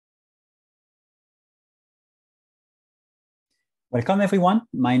Welcome, everyone.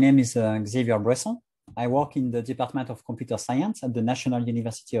 My name is Xavier Bresson. I work in the Department of Computer Science at the National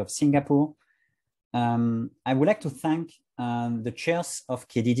University of Singapore. I would like to thank the chairs of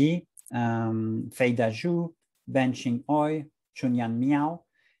KDD, Feida Zhu, Ben-Ching Oi, Chunyan Miao,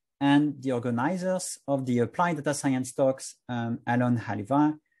 and the organizers of the Applied Data Science talks, Alon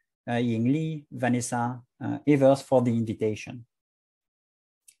Haliva, Ying Li, Vanessa Evers, for the invitation.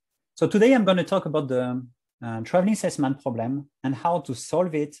 So today I'm going to talk about the traveling salesman problem and how to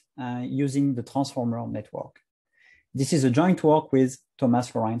solve it using the transformer network. This is a joint work with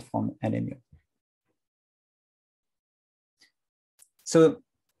Thomas Laurent from LMU. So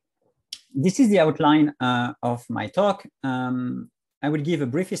this is the outline of my talk. I will give a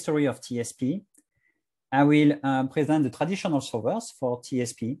brief history of TSP. I will present the traditional solvers for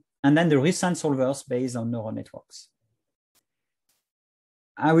TSP and then the recent solvers based on neural networks.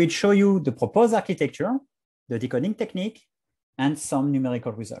 I will show you the proposed architecture, the decoding technique, and some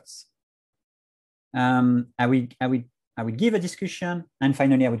numerical results. I will give a discussion, and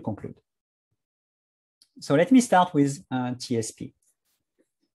finally I will conclude. So let me start with TSP.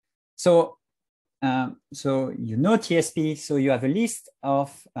 So you know TSP, so you have a list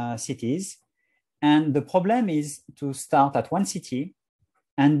of cities, and the problem is to start at one city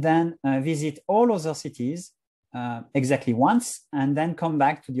and then visit all other cities exactly once, and then come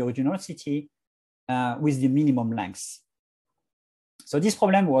back to the original city with the minimum length. So this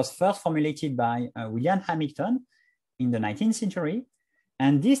problem was first formulated by William Hamilton in the 19th century.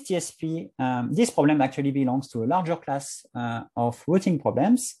 And this TSP, this problem actually belongs to a larger class of routing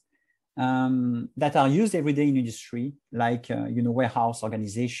problems that are used every day in industry, like warehouse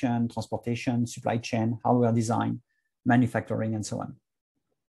organization, transportation, supply chain, hardware design, manufacturing, and so on.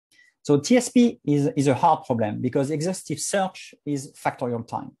 So TSP is a hard problem because exhaustive search is factorial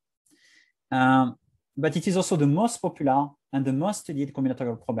time. But it is also the most popular and the most studied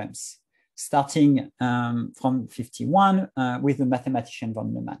combinatorial problems, starting from 51 with the mathematician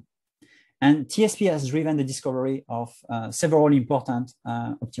von Neumann. And TSP has driven the discovery of several important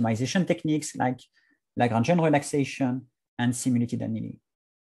optimization techniques like Lagrangian relaxation and simulated annealing.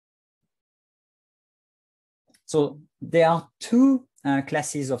 So there are two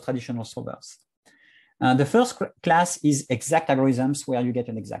classes of traditional solvers. The first class is exact algorithms where you get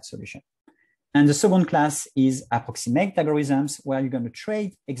an exact solution. And the second class is approximate algorithms where you're going to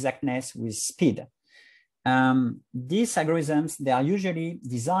trade exactness with speed. These algorithms, they are usually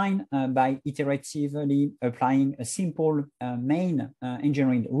designed by iteratively applying a simple main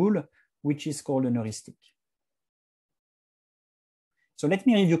engineering rule, which is called an heuristic. So let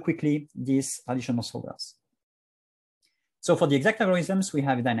me review quickly these traditional solvers. So for the exact algorithms, we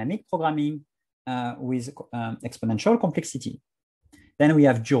have dynamic programming with exponential complexity. Then we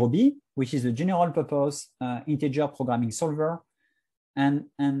have Jurobi, which is a general purpose integer programming solver. And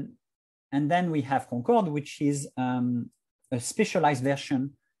then we have Concord, which is a specialized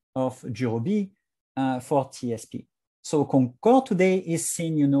version of Jurobi for TSP. So Concord today is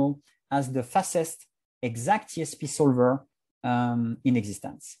seen, as the fastest exact TSP solver in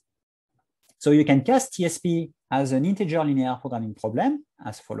existence. So you can cast TSP as an integer linear programming problem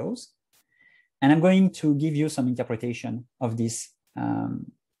as follows. And I'm going to give you some interpretation of this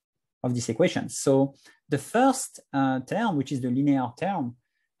equation. So the first term, which is the linear term,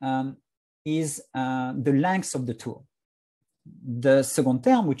 is the length of the tour. The second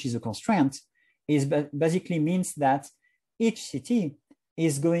term, which is a constraint, is basically means that each city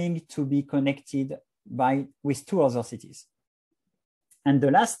is going to be connected with two other cities. And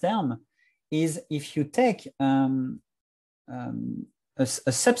the last term is if you take a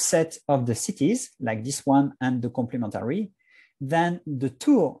subset of the cities, like this one and the complementary, then the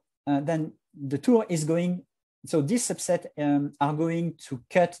tour is going, so this subset are going to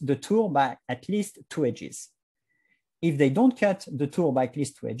cut the tour by at least two edges. If they don't cut the tour by at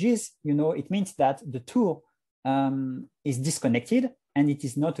least two edges, it means that the tour is disconnected and it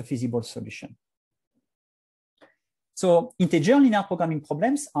is not a feasible solution. So integer linear programming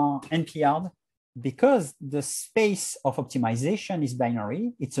problems are NP-hard because the space of optimization is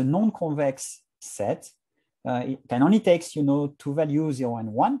binary. It's a non-convex set. It can only take, two values, 0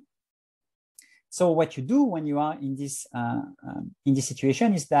 and 1. So what you do when you are in this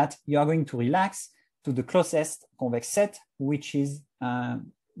situation is that you are going to relax to the closest convex set, which is the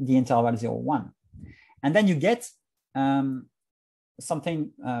interval 0, 1. And then you get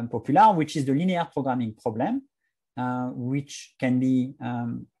something popular, which is the linear programming problem, which can be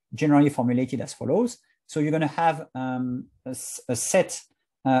generally formulated as follows. So you're going to have a set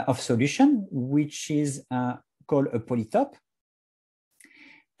of solution, which is called a polytope.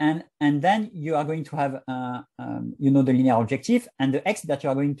 And then you are going to have, you know, the linear objective, and the x that you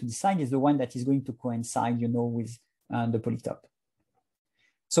are going to decide is the one that is going to coincide, you know, with the polytope.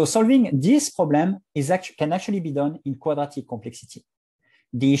 So solving this problem can actually be done in quadratic complexity.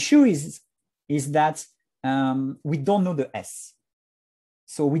 The issue is that we don't know the S.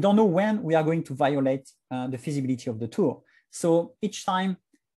 So we don't know when we are going to violate the feasibility of the tour. So each time,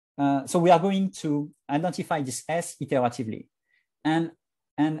 so we are going to identify this S iteratively. And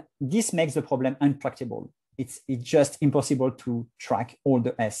this makes the problem untractable. It's just impossible to track all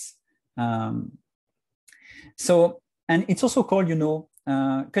the S. And it's also called, you know,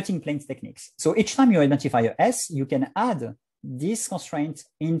 cutting planes techniques. So each time you identify a S, you can add this constraint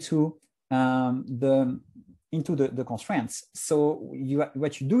into the constraints. So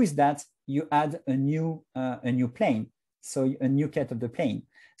what you do is that you add a new plane, so a new cut of the plane.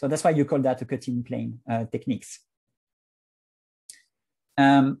 So that's why you call that a cutting plane techniques.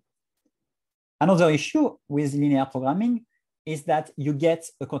 Another issue with linear programming is that you get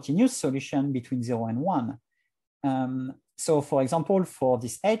a continuous solution between 0 and 1. So for example, for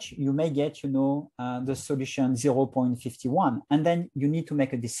this edge, you may get, you know, the solution 0.51, and then you need to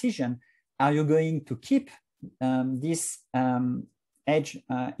make a decision. Are you going to keep this edge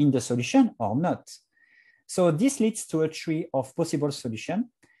in the solution or not? So this leads to a tree of possible solutions,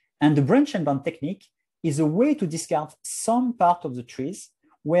 and the branch and bound technique is a way to discard some part of the trees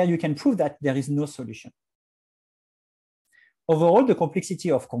where you can prove that there is no solution. Overall, the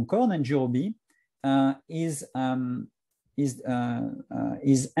complexity of Concord and Jurobi is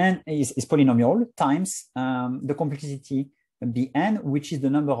polynomial times the complexity Bn, which is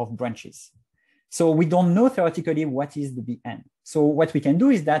the number of branches. So we don't know theoretically what is the Bn. So what we can do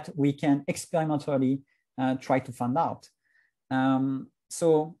is that we can experimentally try to find out.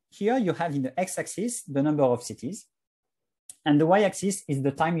 So here you have in the x-axis the number of cities, and the y-axis is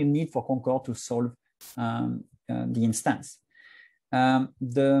the time you need for Concord to solve the instance.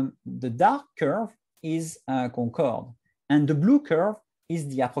 The dark curve is Concord, and the blue curve is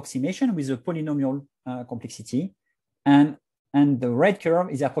the approximation with the polynomial complexity, and the red curve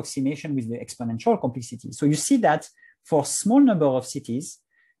is the approximation with the exponential complexity. So you see that for small number of cities,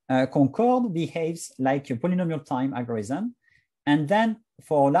 Concord behaves like a polynomial time algorithm, and then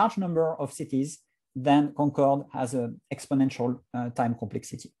for a large number of cities, then Concord has an exponential time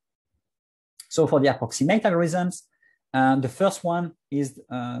complexity. So for the approximate algorithms, the first one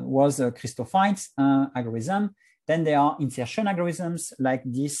was Christophines algorithm. Then there are insertion algorithms like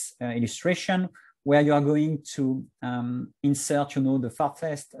this illustration, where you are going to insert, you know, the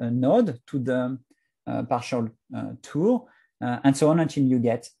farthest node to the partial tour, and so on until you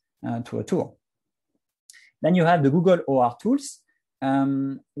get to a tour. Then you have the Google OR tools,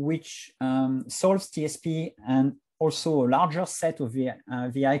 which solves TSP and also a larger set of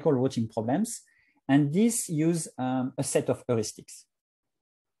vehicle routing problems. And this use a set of heuristics.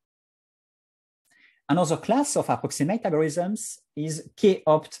 Another class of approximate algorithms is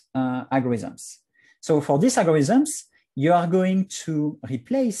k-opt algorithms. So for these algorithms, you are going to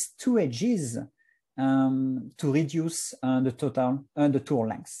replace two edges to reduce the tour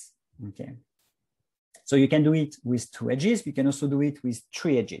length. Okay. So you can do it with two edges. You can also do it with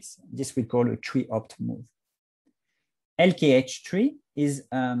three edges. This we call a tree-opt move. LKH tree is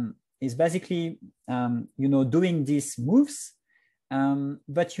basically you know, doing these moves,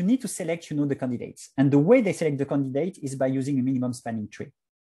 but you need to select, you know, the candidates. And the way they select the candidate is by using a minimum spanning tree.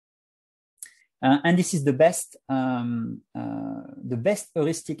 And this is the best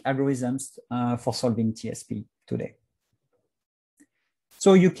heuristic algorithms for solving TSP today.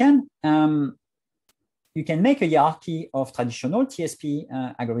 So you can make a hierarchy of traditional TSP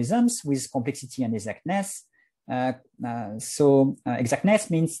algorithms with complexity and exactness. Exactness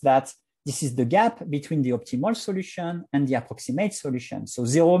means that this is the gap between the optimal solution and the approximate solution. So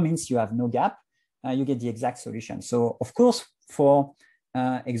 0 means you have no gap, you get the exact solution. So of course, for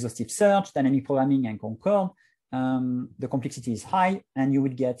exhaustive search, dynamic programming, and Concord, the complexity is high and you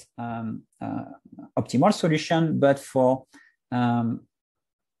would get optimal solution, but for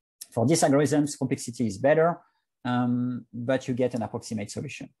these algorithms, complexity is better, but you get an approximate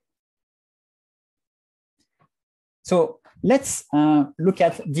solution. So let's look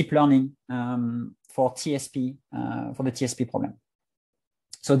at deep learning for TSP, for the TSP problem.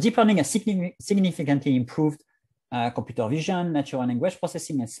 So deep learning has significantly improved computer vision, natural language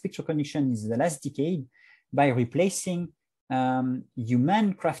processing, and speech recognition in the last decade by replacing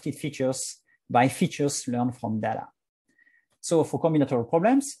human-crafted features by features learned from data. So for combinatorial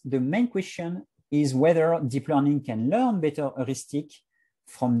problems, the main question is whether deep learning can learn better heuristic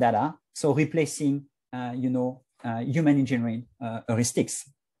from data, so replacing, you know, human engineering heuristics.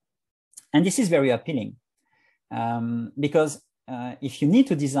 And this is very appealing because if you need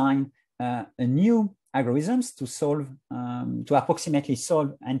to design a new algorithms to solve, to approximately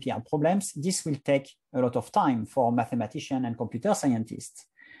solve NPR problems, this will take a lot of time for mathematicians and computer scientists.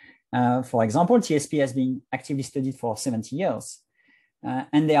 For example, TSP has been actively studied for 70 years.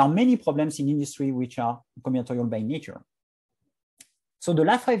 And there are many problems in industry which are combinatorial by nature. So the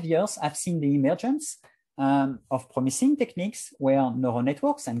last 5 years, I've seen the emergence of promising techniques where neural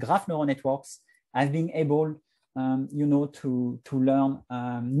networks and graph neural networks have been able to learn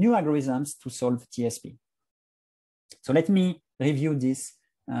new algorithms to solve TSP. So let me review these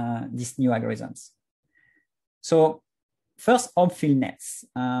new algorithms. So first, Hopfield nets.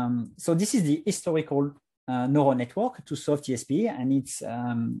 So this is the historical neural network to solve TSP, and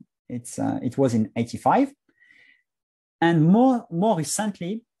it was in '85. And more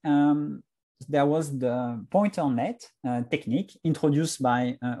recently, there was the pointer net technique introduced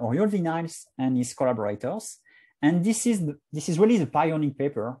by Oriol Vinals and his collaborators. And this is really the pioneering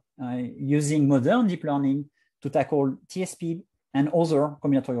paper using modern deep learning to tackle TSP and other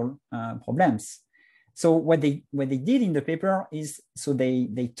combinatorial problems. So what they did in the paper is, so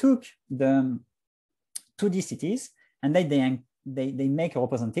they took the 2D cities and they make a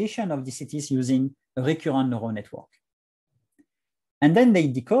representation of the cities using a recurrent neural network. And then they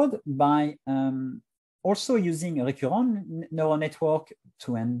decode by also using a recurrent neural network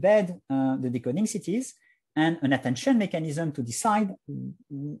to embed the decoding cities and an attention mechanism to decide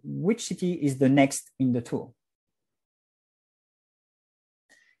which city is the next in the tour.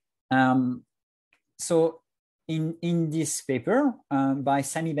 So in this paper by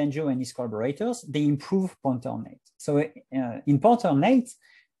Sami Benjo and his collaborators, they improve pointer net. So in pointer net,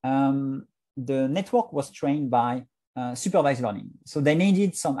 the network was trained by supervised learning. So they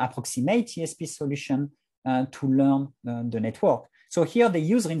needed some approximate TSP solution to learn the network. So here they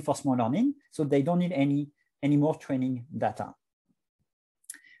use reinforcement learning, so they don't need any more training data.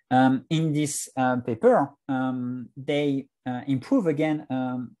 In this paper, they improve again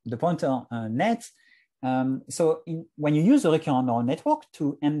the pointer net. So when you use a recurrent neural network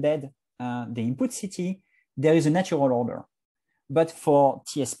to embed the input city, there is a natural order. But for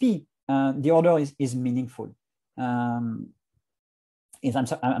TSP, the order is meaningful.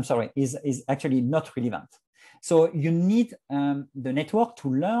 Is actually not relevant. So you need the network to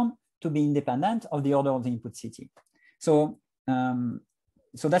learn to be independent of the order of the input city. So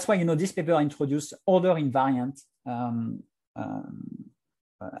that's why this paper introduced order invariant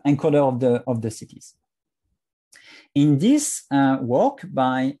encoder of the cities. In this work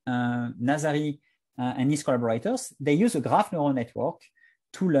by Nazari and his collaborators, they use a graph neural network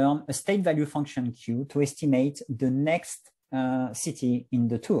to learn a state value function Q to estimate the next city in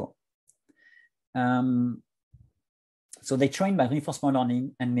the tour. So they train by reinforcement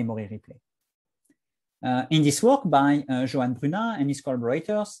learning and memory replay. In this work by Johan Bruna and his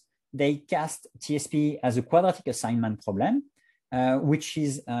collaborators, they cast TSP as a quadratic assignment problem, which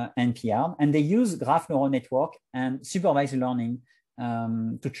is NPR, and they use graph neural network and supervised learning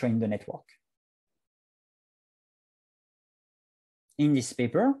to train the network. In this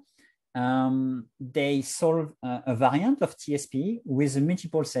paper, they solve a variant of TSP with a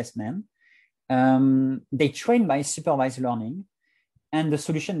multiple salesman. They train by supervised learning, and the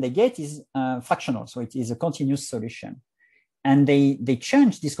solution they get is fractional, so it is a continuous solution. And they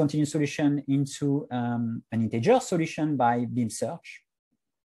change this continuous solution into an integer solution by beam search.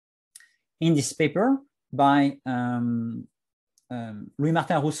 In this paper by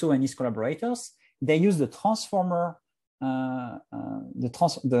Louis-Martin Rousseau and his collaborators, they use the transformer, the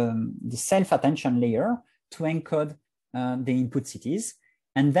self-attention layer to encode the input cities.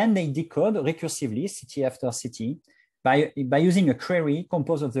 And then they decode recursively city after city by using a query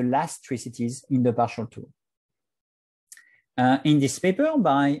composed of the last 3 cities in the partial tour. In this paper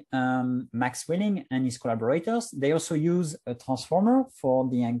by Max Welling and his collaborators, they also use a transformer for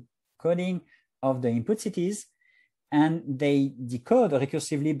the encoding of the input cities, and they decode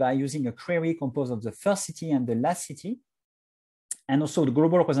recursively by using a query composed of the first city and the last city, and also the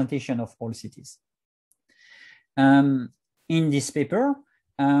global representation of all cities. In this paper,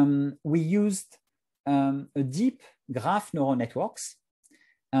 we used a deep graph neural networks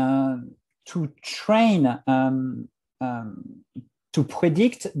to train to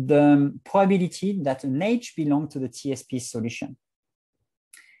predict the probability that an H belongs to the TSP solution.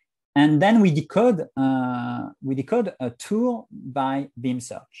 And then we decode a tour by beam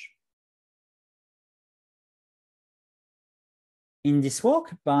search. In this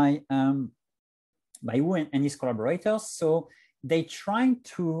work by Wu and his collaborators, so they try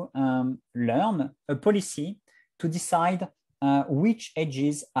to learn a policy to decide which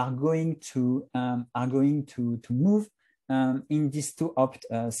edges are going to move in this two-opt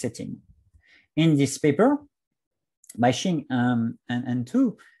setting. In this paper, by Xing and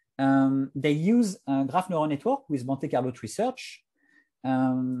Tu, they use a graph neural network with Monte Carlo tree search.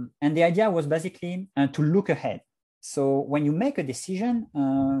 And the idea was basically to look ahead. So when you make a decision,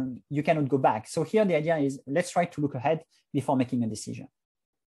 you cannot go back. So here the idea is, let's try to look ahead before making a decision.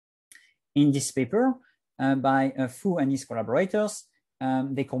 In this paper, by Fu and his collaborators,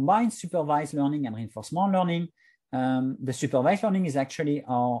 they combine supervised learning and reinforcement learning. The supervised learning is actually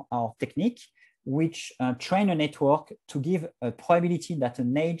our technique, which train a network to give a probability that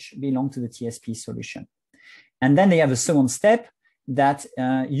an edge belongs to the TSP solution. And then they have a second step that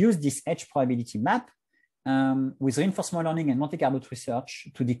use this edge probability map with reinforcement learning and Monte Carlo research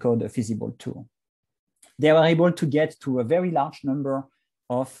to decode a feasible tour. They were able to get to a very large number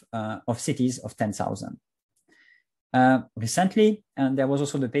of cities of 10,000. Recently, and there was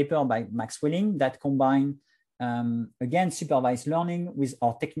also the paper by Max Welling that combined, again, supervised learning with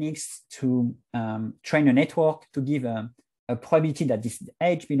our techniques to train a network to give a probability that this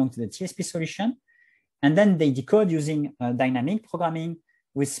edge belongs to the TSP solution. And then they decode using dynamic programming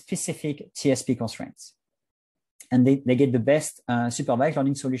with specific TSP constraints. And they get the best supervised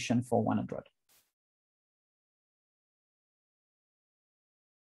learning solution for 100.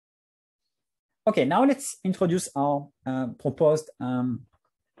 Okay, now let's introduce our proposed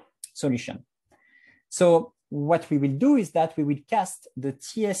solution. So what we will do is that we will cast the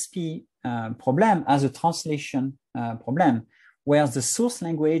TSP problem as a translation problem, where the source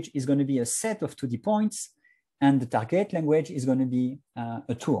language is going to be a set of 2D points, and the target language is going to be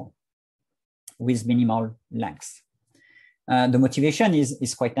a tour with minimal length. The motivation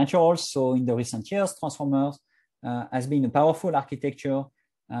is quite natural. So in the recent years, transformers has been a powerful architecture,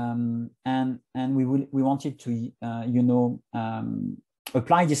 and we wanted to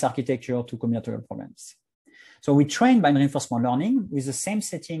apply this architecture to combinatorial problems. So we trained by reinforcement learning with the same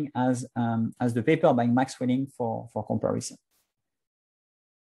setting as the paper by Max Welling for comparison.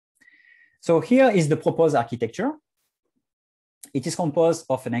 So here is the proposed architecture. It is composed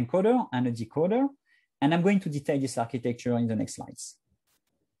of an encoder and a decoder, and I'm going to detail this architecture in the next slides.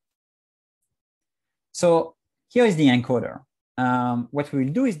 So here is the encoder. What we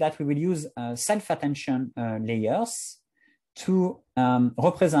will do is that we will use self-attention layers to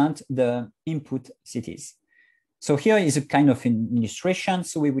represent the input cities. So here is a kind of an illustration.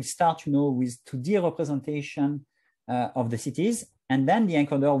 So we will start, with 2D representation of the cities, and then the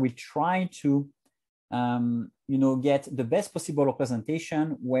encoder will try to, get the best possible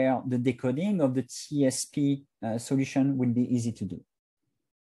representation where the decoding of the TSP solution will be easy to do.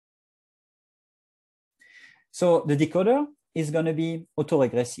 So the decoder is going to be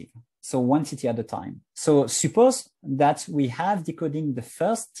autoregressive, so one city at a time. So suppose that we have decoding the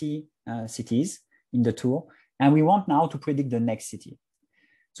first T cities in the tour, and we want now to predict the next city.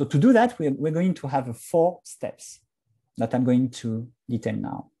 So to do that, we're going to have 4 steps that I'm going to detail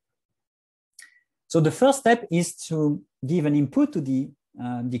now. So the first step is to give an input to the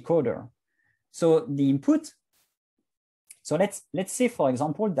decoder. So the input, so let's say, for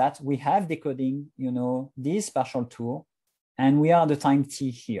example, that we have decoding, this partial tour, and we are at the time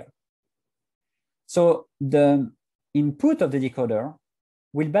T here. So the input of the decoder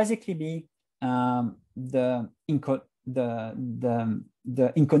will basically be the encoding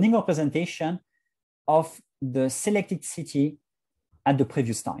representation of the selected city at the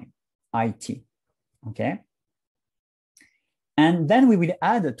previous time, IT, okay? And then we will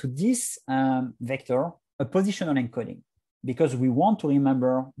add to this vector a positional encoding, because we want to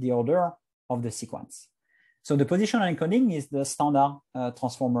remember the order of the sequence. So the positional encoding is the standard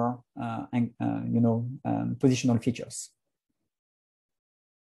transformer positional features.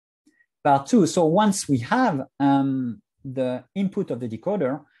 Part 2, so once we have the input of the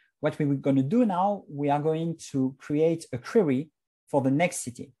decoder, what we're going to do now, we are going to create a query for the next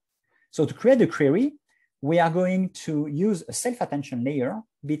city. So to create the query, we are going to use a self-attention layer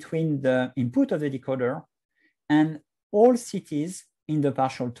between the input of the decoder and all cities in the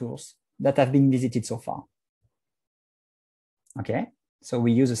partial tours that have been visited so far. Okay, so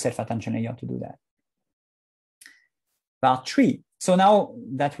we use a self-attention layer to do that. Part 3, so now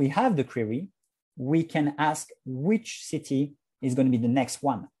that we have the query, we can ask which city is going to be the next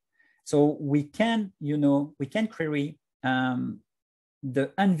one. So we can, query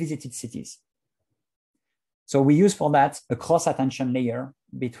the unvisited cities. So we use for that a cross-attention layer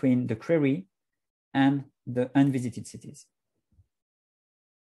between the query and the unvisited cities.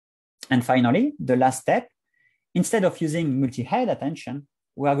 And finally, the last step, instead of using multi-head attention,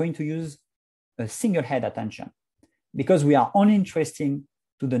 we are going to use a single head attention. because we are only interested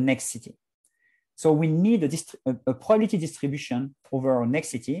to the next city. So we need a probability distribution over our next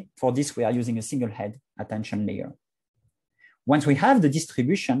city. For this, we are using a single head attention layer. Once we have the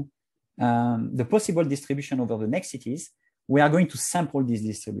distribution, the possible distribution over the next cities, we are going to sample this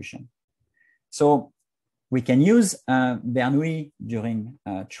distribution. So we can use Bernoulli during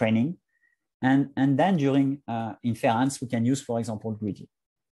training, and then during inference, we can use, for example, greedy.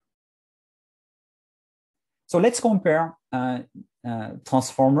 So let's compare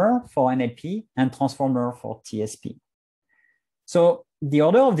transformer for NLP and transformer for TSP. So the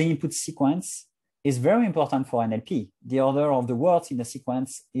order of the input sequence is very important for NLP. The order of the words in the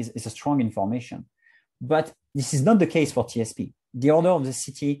sequence is a strong information. But this is not the case for TSP. The order of the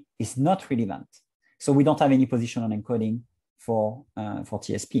city is not relevant. So we don't have any positional encoding for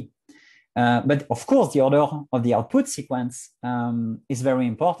TSP. But of course, the order of the output sequence is very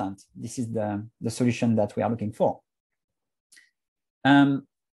important. This is the solution that we are looking for.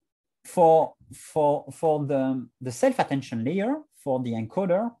 For the self-attention layer, for the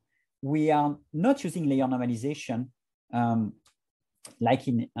encoder, we are not using layer normalization like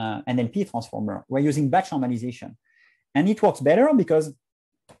in NLP transformer. We're using batch normalization. And it works better because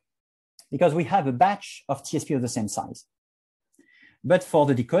we have a batch of TSP of the same size. But for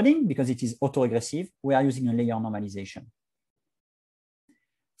the decoding, because it is autoregressive, we are using a layer normalization.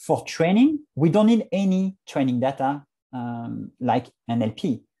 For training, we don't need any training data like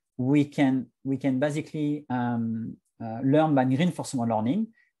NLP. We can basically learn by reinforcement learning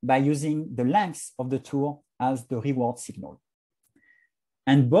by using the length of the tour as the reward signal.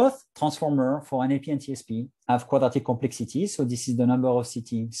 And both transformer for NLP and TSP have quadratic complexity. So this is the number of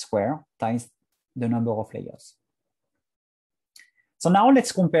CT square times the number of layers. So now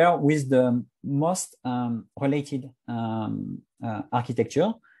let's compare with the most related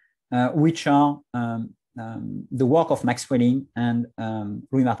architecture, which are the work of Max Welling and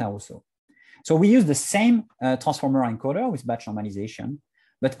Louis-Martin Rousseau. So we use the same transformer encoder with batch normalization,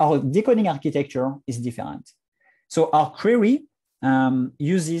 but our decoding architecture is different. So our query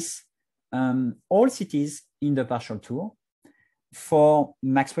uses all cities in the partial tour. For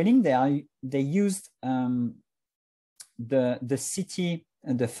Max Welling, they used the city,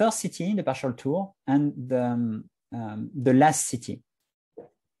 the first city in the partial tour, and the last city.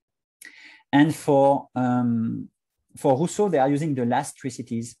 And for Rousseau, they are using the last 3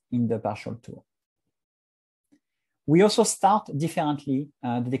 cities in the partial tour. We also start differently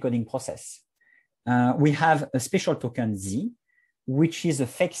the decoding process. We have a special token Z, which is a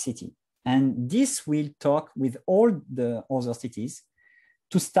fake city. And this will talk with all the other cities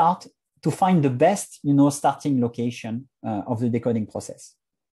to find the best, starting location of the decoding process.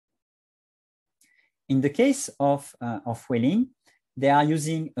 In the case of Welling, they are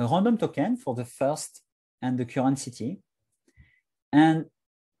using a random token for the first and the current city. And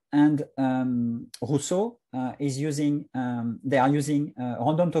Rousseau is using, they are using a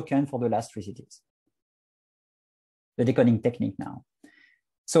random token for the last 3 cities. The decoding technique now.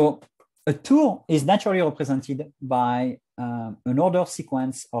 So a tour is naturally represented by an order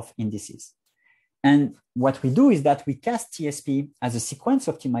sequence of indices. And what we do is that we cast TSP as a sequence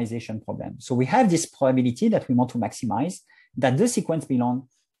optimization problem. So we have this probability that we want to maximize that the sequence belongs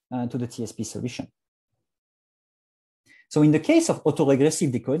to the TSP solution. So in the case of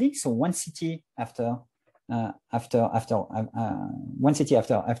autoregressive decoding, so one city after one city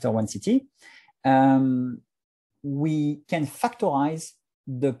after one city, we can factorize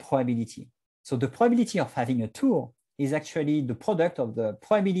the probability. So the probability of having a tour is actually the product of the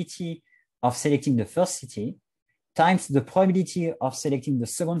probability of selecting the first city times the probability of selecting the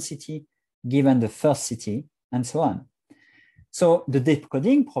second city given the first city, and so on. So the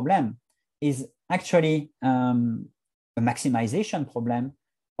decoding problem is actually a maximization problem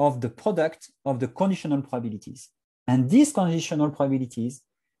of the product of the conditional probabilities. And these conditional probabilities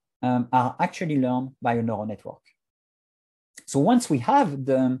are actually learned by a neural network. So once we have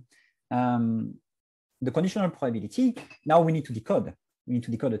the conditional probability, now we need to decode. We need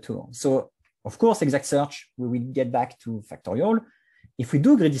to decode a tour. So of course, exact search, we will get back to factorial. If we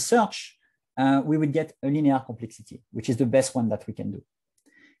do greedy search, we will get a linear complexity, which is the best one that we can do.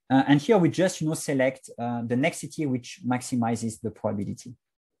 And here we just select the next city which maximizes the probability.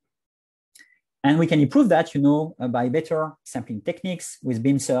 And we can improve that by better sampling techniques with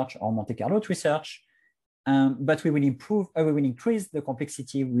beam search or Monte Carlo tree search. But we will increase the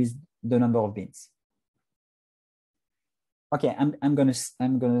complexity with the number of beams. Okay, I'm gonna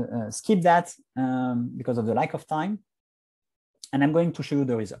skip that because of the lack of time, and I'm going to show you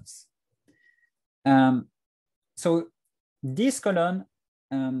the results. So this column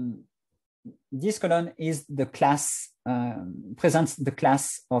this column is the class, presents the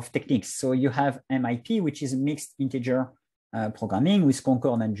class of techniques. So you have MIP, which is mixed integer programming with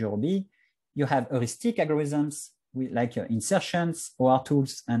Concord and Jurobi. You have heuristic algorithms with like insertions, OR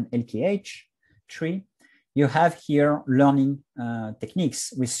tools, and LKH tree. You have here learning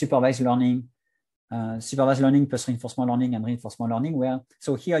techniques with supervised learning plus reinforcement learning and reinforcement learning.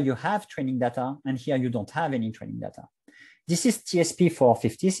 So here you have training data, and here you don't have any training data. This is TSP for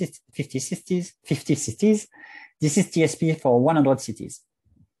 50 cities. This is TSP for 100 cities.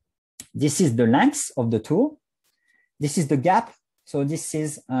 This is the length of the tour. This is the gap. So this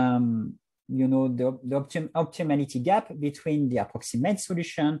is, you know, the optimality gap between the approximate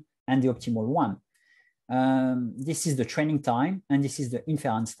solution and the optimal one. This is the training time, and this is the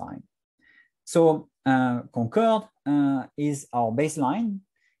inference time. So Concord is our baseline.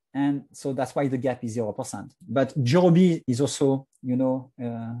 And so that's why the gap is 0%. But Jurobi is also, you know,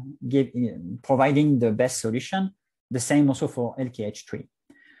 providing the best solution. The same also for LKH3.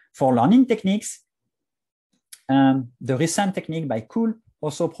 For learning techniques, the recent technique by Cool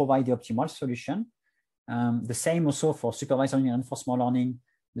also provide the optimal solution. The same also for supervised learning and reinforcement learning,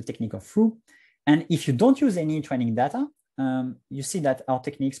 the technique of Fu. And if you don't use any training data, you see that our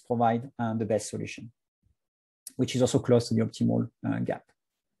techniques provide the best solution, which is also close to the optimal gap.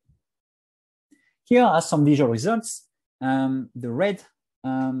 Here are some visual results. The red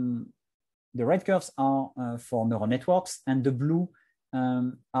curves are for neural networks, and the blue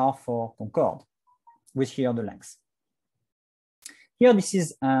are for Concord, with here the lengths. Here, this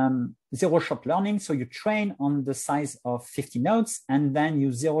is zero-shot learning. So you train on the size of 50 nodes, and then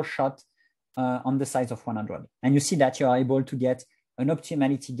you zero-shot on the size of 100. And you see that you are able to get an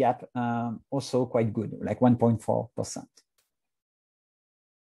optimality gap also quite good, like 1.4%.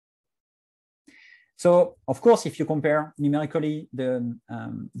 So, of course, if you compare numerically the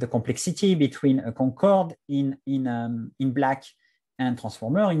complexity between a Concord in black and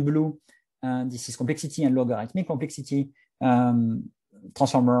transformer in blue, this is complexity and logarithmic complexity.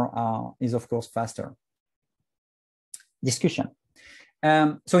 Transformer is, of course, faster. Discussion.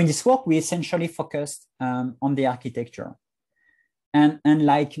 So in this work, we essentially focused on the architecture. And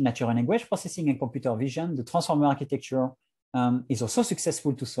like natural language processing and computer vision, the transformer architecture is also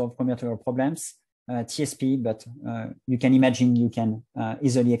successful to solve combinatorial problems. TSP, but you can imagine you can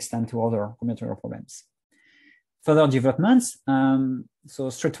easily extend to other combinatorial problems. Further developments, so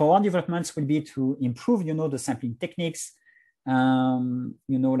straightforward developments will be to improve, you know, the sampling techniques, you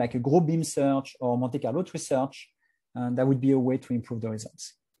know, like a group beam search or Monte Carlo tree search. That would be a way to improve the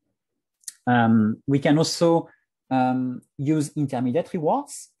results. We can also use intermediate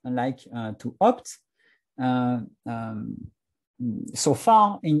rewards, like to opt. So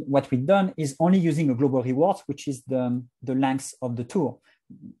far, in what we've done is only using a global reward, which is the length of the tour.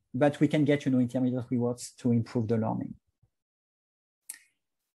 But we can get, you know, intermediate rewards to improve the learning.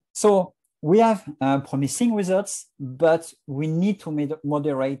 So we have promising results, but we need to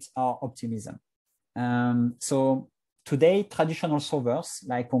moderate our optimism. So today, traditional solvers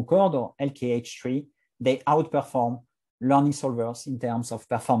like Concord or LKH3, they outperform learning solvers in terms of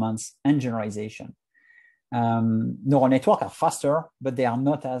performance and generalization. Neural networks are faster, but they are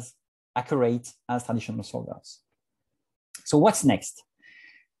not as accurate as traditional solvers. So what's next?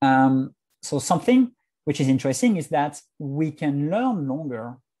 So something which is interesting is that we can learn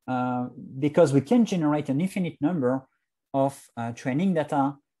longer because we can generate an infinite number of training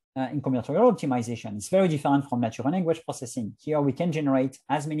data in combinatorial optimization. It's very different from natural language processing. Here we can generate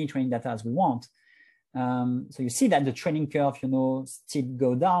as many training data as we want. So you see that the training curve, you know, still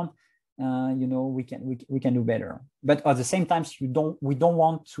go down. You know, we can do better, but at the same time, we don't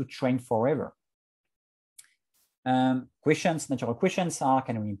want to train forever. Natural questions are: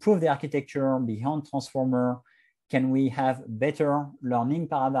 can we improve the architecture beyond transformer? Can we have better learning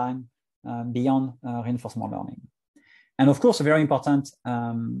paradigm beyond reinforcement learning? And of course, a very important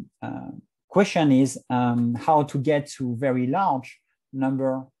question is how to get to very large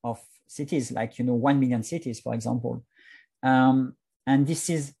number of cities, like, you know, 1 million cities, for example. And this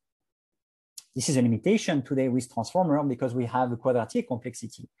is a limitation today with transformer because we have a quadratic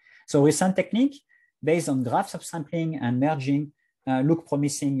complexity. So recent technique based on graph subsampling and merging look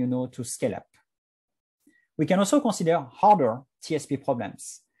promising, you know, to scale up. We can also consider harder TSP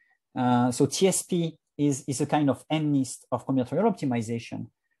problems. So TSP is a kind of MNIST of combinatorial optimization,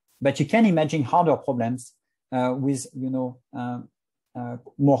 but you can imagine harder problems with, you know,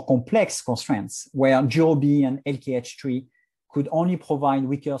 more complex constraints where Jurobi and LKH3 could only provide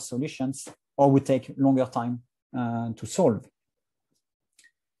weaker solutions or would take longer time to solve.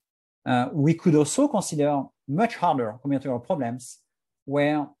 We could also consider much harder combinatorial problems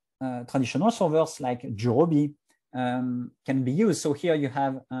where traditional solvers like Jurobi can be used. So here you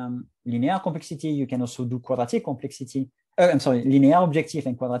have linear complexity. You can also do quadratic complexity. Linear objective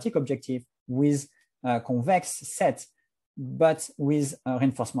and quadratic objective with convex set. But with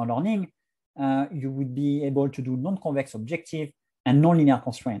reinforcement learning, you would be able to do non-convex objective and non-linear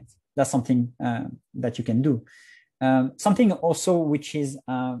constraints. That's something that you can do. Something also which is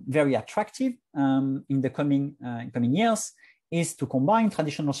very attractive in the coming years is to combine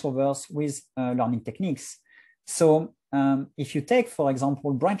traditional solvers with learning techniques. So if you take, for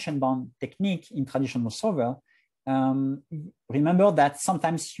example, branch and bound technique in traditional solver, remember that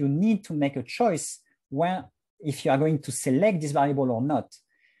sometimes you need to make a choice where if you are going to select this variable or not.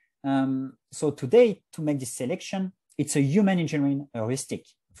 So today, to make this selection, it's a human engineering heuristic,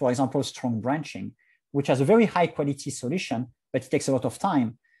 for example, strong branching, which has a very high quality solution, but it takes a lot of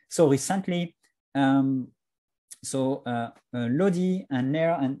time. So recently, Lodi and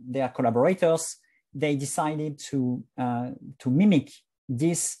Nair and their collaborators, they decided to mimic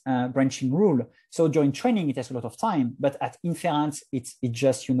this branching rule. So during training, it takes a lot of time, but at inference, it's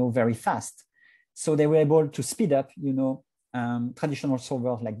just, very fast. So they were able to speed up, traditional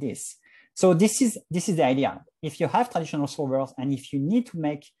solvers like this. So this is the idea. If you have traditional solvers and if you need to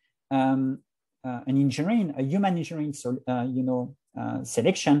make a human engineering,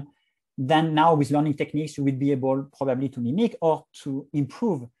 selection, then now with learning techniques, you will be able probably to mimic or to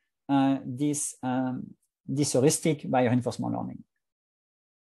improve this heuristic by reinforcement learning.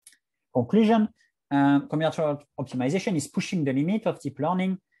 Conclusion, combinatorial optimization is pushing the limit of deep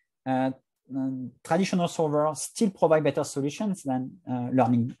learning. Traditional solvers still provide better solutions than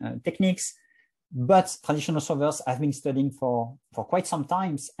learning techniques, but traditional solvers have been studying for quite some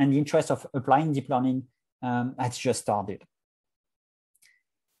time, and the interest of applying deep learning has just started.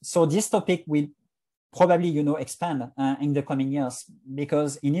 So this topic will probably, expand in the coming years,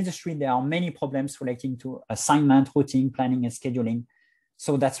 because in industry, there are many problems relating to assignment, routing, planning, and scheduling.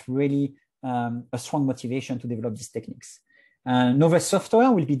 So that's really a strong motivation to develop these techniques. Novel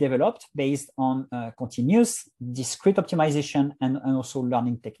software will be developed based on continuous, discrete optimization and also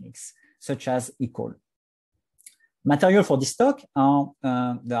learning techniques, such as equal. Material for this talk are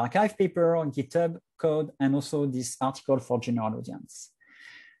the archive paper, GitHub code, and also this article for general audience.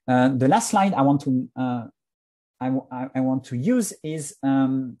 The last slide I want to use is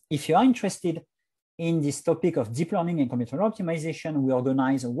if you are interested in this topic of deep learning and combinatorial optimization, we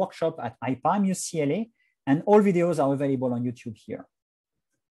organize a workshop at IPAM UCLA, and all videos are available on YouTube here.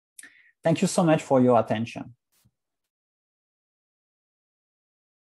 Thank you so much for your attention.